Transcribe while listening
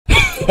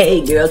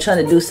Hey girl,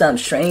 trying to do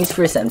something strange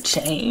for some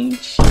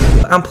change?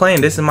 I'm playing.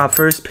 This is my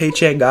first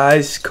paycheck,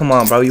 guys. Come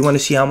on, bro. You want to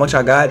see how much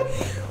I got?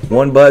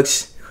 $1,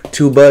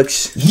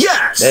 $2.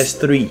 Yes! That's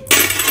 3.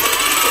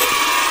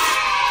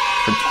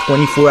 For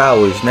 24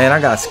 hours, man. I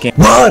got scammed.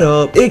 What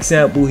up?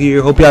 Example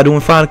here. Hope y'all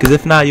doing fine, because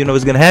if not, you know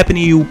what's gonna happen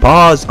to you.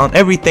 Pause on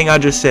everything I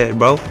just said,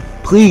 bro.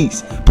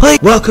 Please.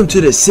 Welcome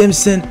to the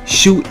Simpsons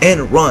Shoot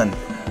and Run.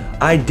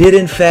 I did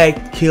in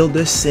fact kill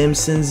the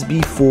Simpsons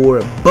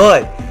before,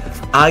 but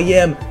I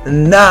am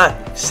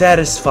not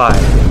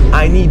satisfied.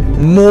 I need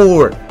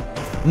more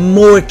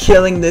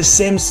killing the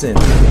Simpsons.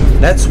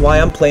 That's why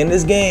I'm playing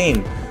this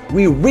game.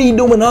 We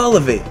redoing all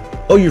of it.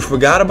 Oh, you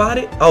forgot about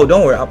it? Oh,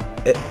 don't worry.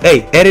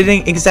 Hey,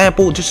 editing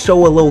example, just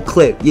show a little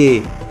clip.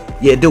 Yeah,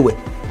 do it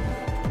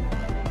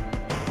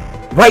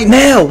right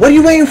now. What are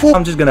you waiting for?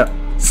 I'm just gonna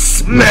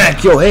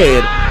smack your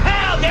head.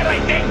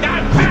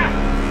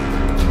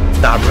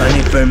 Stop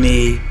running from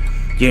me.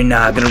 You're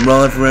not gonna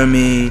run from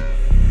me.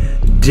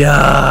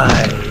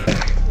 Die.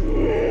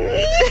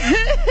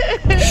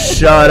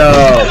 Shut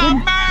up.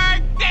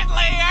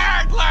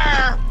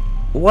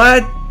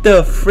 What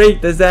the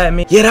freak does that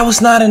mean? Yeah, that was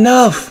not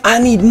enough. I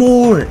need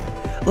more.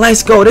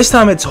 Let's go. This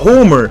time it's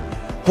Homer.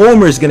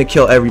 Homer's gonna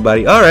kill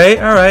everybody. Alright.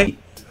 Alright,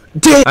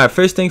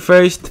 first thing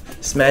first.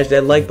 Smash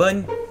that like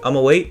button.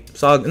 I'ma wait.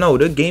 So no,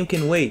 the game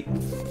can wait.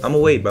 I'ma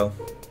wait, bro.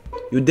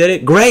 You did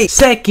it? Great.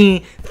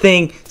 Second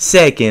thing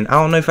second.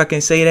 I don't know if I can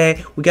say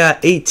that. We got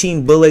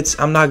 18 bullets.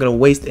 I'm not gonna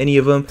waste any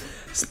of them.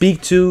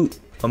 Speak to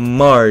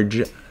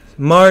Marge.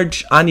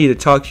 Marge, I need to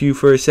talk to you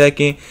for a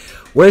second.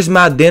 Where's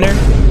my dinner?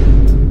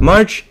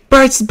 Marge,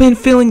 Bart's been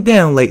feeling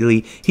down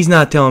lately. He's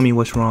not telling me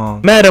what's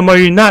wrong. Madam, are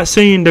you not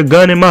seeing the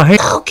gun in my hand?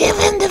 I'll give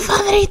him the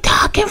fatherly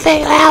talk and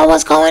figure out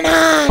what's going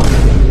on.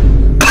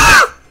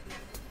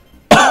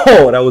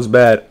 Oh, that was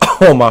bad.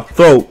 Oh, my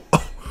throat.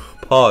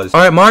 Pause.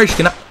 Alright, Marge,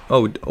 can I...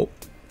 Oh,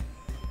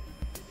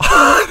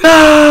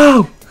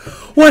 no!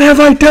 What have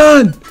I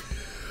done?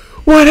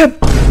 What have...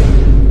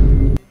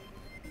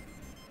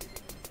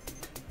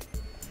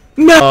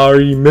 No! I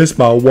already miss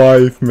my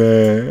wife,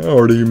 man. I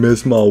already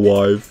miss my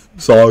wife.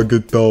 It's all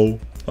good, though.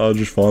 I'll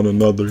just find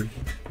another.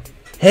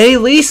 Hey,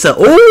 Lisa.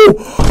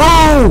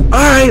 Oh!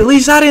 Alright,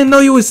 Lisa, I didn't know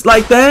you was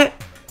like that.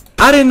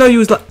 I didn't know you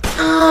was like...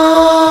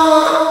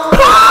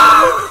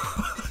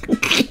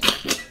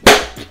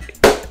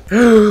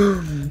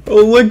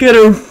 Oh, look at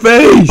her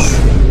face.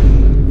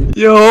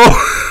 Yo.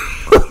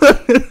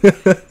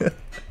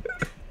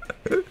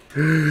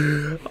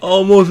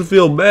 Almost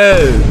feel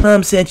bad.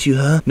 Mom sent you,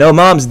 huh? No,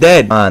 Mom's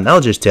dead. I'll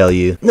just tell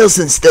you.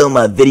 Nelson stole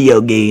my video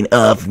game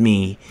off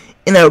me,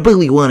 and I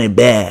really want it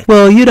back.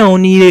 Well, you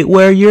don't need it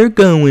where you're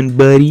going,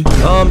 buddy.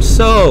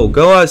 So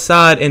go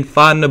outside and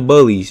find the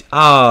bullies.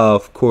 Ah,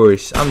 of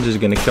course. I'm just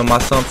gonna kill my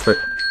son for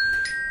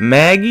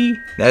Maggie.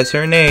 That's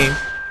her name.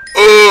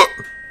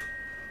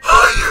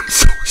 I am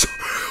so sorry.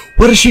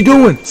 What is she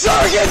doing? Sir,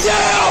 get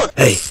down!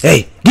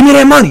 Hey, give me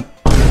that money.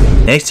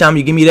 Next time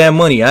you give me that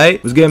money,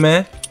 alright? What's good,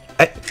 man?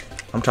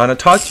 I'm trying to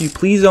talk to you.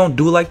 Please don't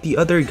do like the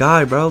other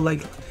guy, bro.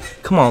 Like,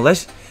 come on,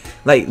 let's,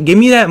 like, give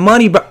me that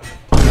money, bro.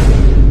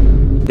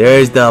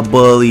 There's the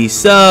bully.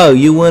 So,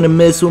 you want to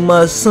mess with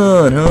my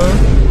son,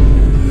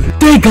 huh?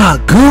 They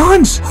got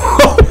guns?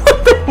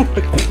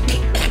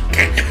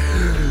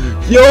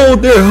 Yo,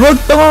 they're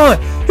hooked on.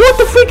 What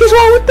the freak is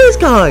wrong with this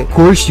guy? Of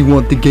course you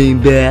want the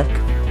game back.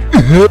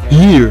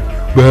 Here,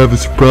 I have a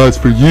surprise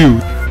for you.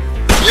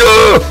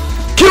 Yeah!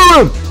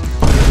 Kill him!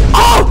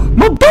 Oh,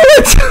 my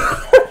bullets!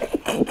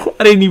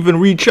 I didn't even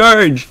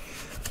recharge.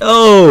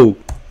 Oh,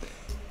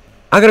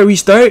 I gotta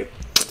restart.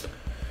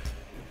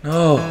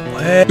 Oh,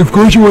 man. Of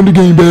course you want the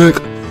game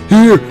back.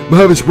 Here, I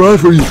have a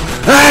surprise for you.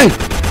 Hey!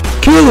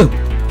 Kill him!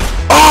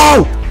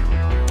 Oh!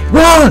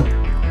 Run!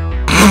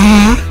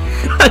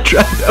 I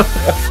tried to.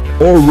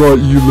 Alright,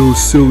 you little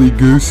silly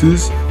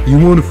gooses. You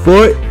wanna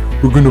fight?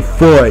 We're gonna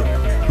fight.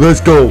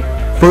 Let's go.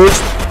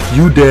 First,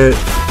 you dead.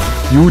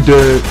 You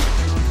dead.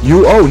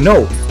 You, oh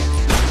no.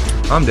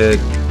 I'm dead.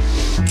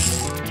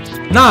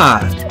 Nah,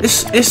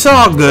 it's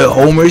all good,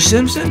 Homer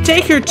Simpson.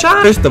 Take your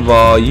time. First of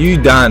all, you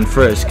dying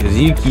first, cause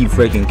you keep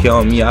freaking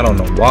killing me. I don't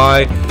know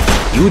why.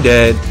 You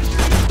dead.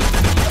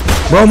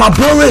 Bro, my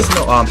bullets!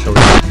 No, I'm sorry.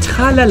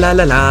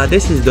 Ta-la-la-la-la.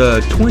 This is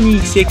the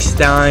 26th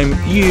time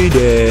you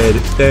dead.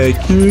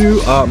 Thank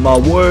you. Out my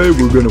way.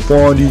 We're gonna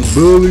find these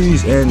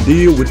bullies and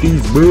deal with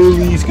these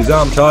bullies, cause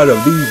I'm tired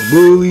of these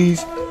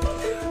bullies.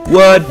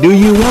 What do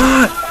you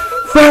want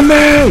from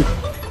me?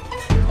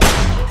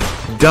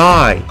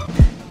 Die.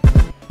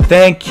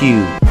 Thank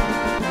you.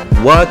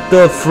 What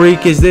the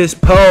freak is this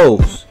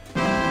pose?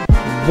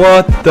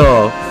 What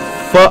the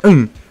fuck?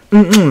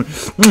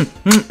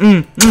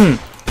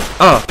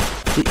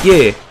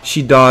 Yeah,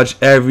 she dodged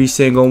every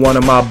single one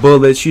of my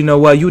bullets. You know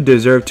what? You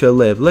deserve to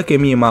live. Look at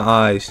me in my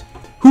eyes.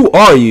 Who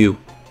are you?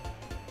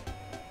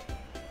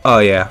 Oh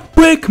yeah.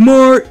 Quick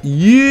Mart.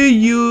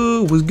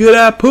 Yeah. Was good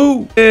at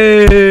Pooh.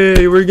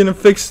 Hey, we're gonna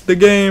fix the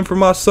game for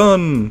my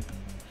son.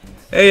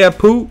 Hey,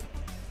 Pooh.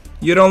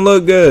 You don't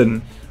look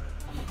good.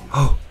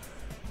 Oh,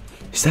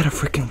 is that a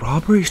freaking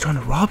robber? He's trying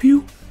to rob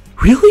you?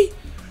 Really?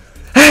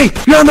 Hey,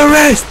 you're under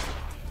arrest!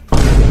 I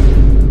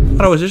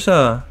thought I was just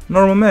a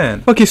normal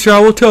man. Okay, sir, I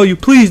will tell you.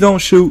 Please don't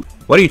shoot.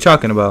 What are you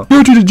talking about?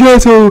 Go to the jail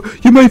hole.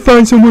 You might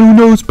find someone who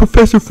knows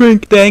Professor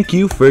Frank. Thank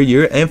you for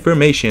your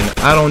information.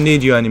 I don't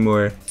need you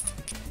anymore.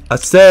 I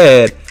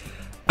said,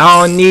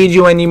 I don't need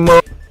you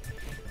anymore.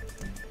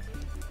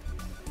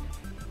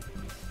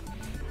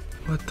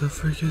 What the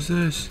frick is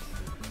this?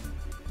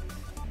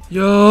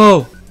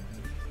 Yo!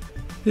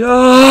 Yo!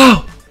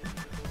 Ah!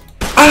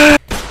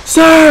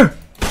 Sir!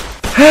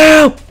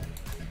 Help!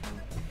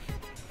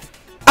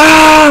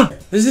 Ah!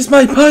 Is this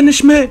my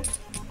punishment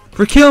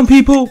for killing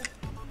people?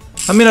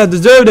 I mean, I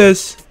deserve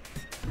this.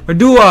 Or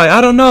do I?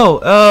 I don't know.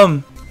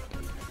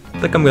 I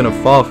think I'm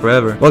gonna fall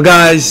forever. Well,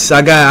 guys,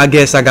 I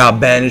guess I got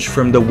banished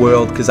from the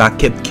world because I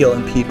kept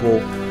killing people.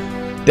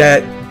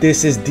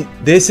 This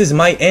is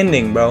my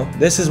ending, bro.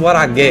 This is what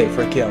I get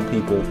for killing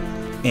people,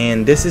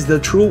 and this is the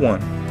true one.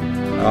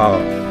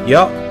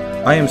 Yup,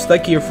 I am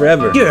stuck here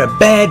forever. You're a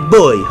bad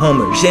boy,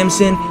 Homer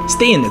Simpson.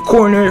 Stay in the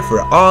corner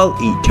for all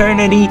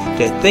eternity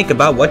to think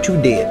about what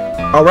you did.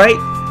 Alright?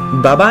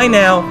 Bye-bye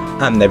now.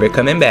 I'm never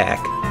coming back.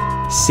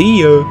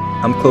 See ya.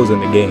 I'm closing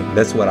the game.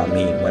 That's what I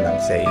mean when I'm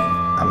saying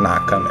I'm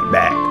not coming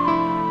back.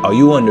 Oh,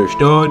 you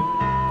understood?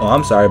 Oh,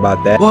 I'm sorry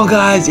about that. Well,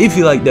 guys, if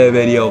you liked that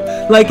video,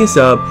 like and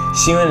sub.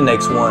 See you in the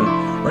next one.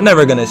 We're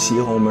never gonna see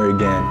Homer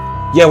again.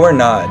 Yeah, we're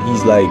not.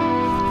 He's like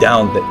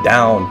down,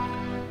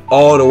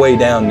 all the way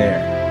down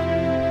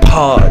there.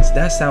 Pause.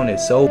 That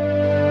sounded so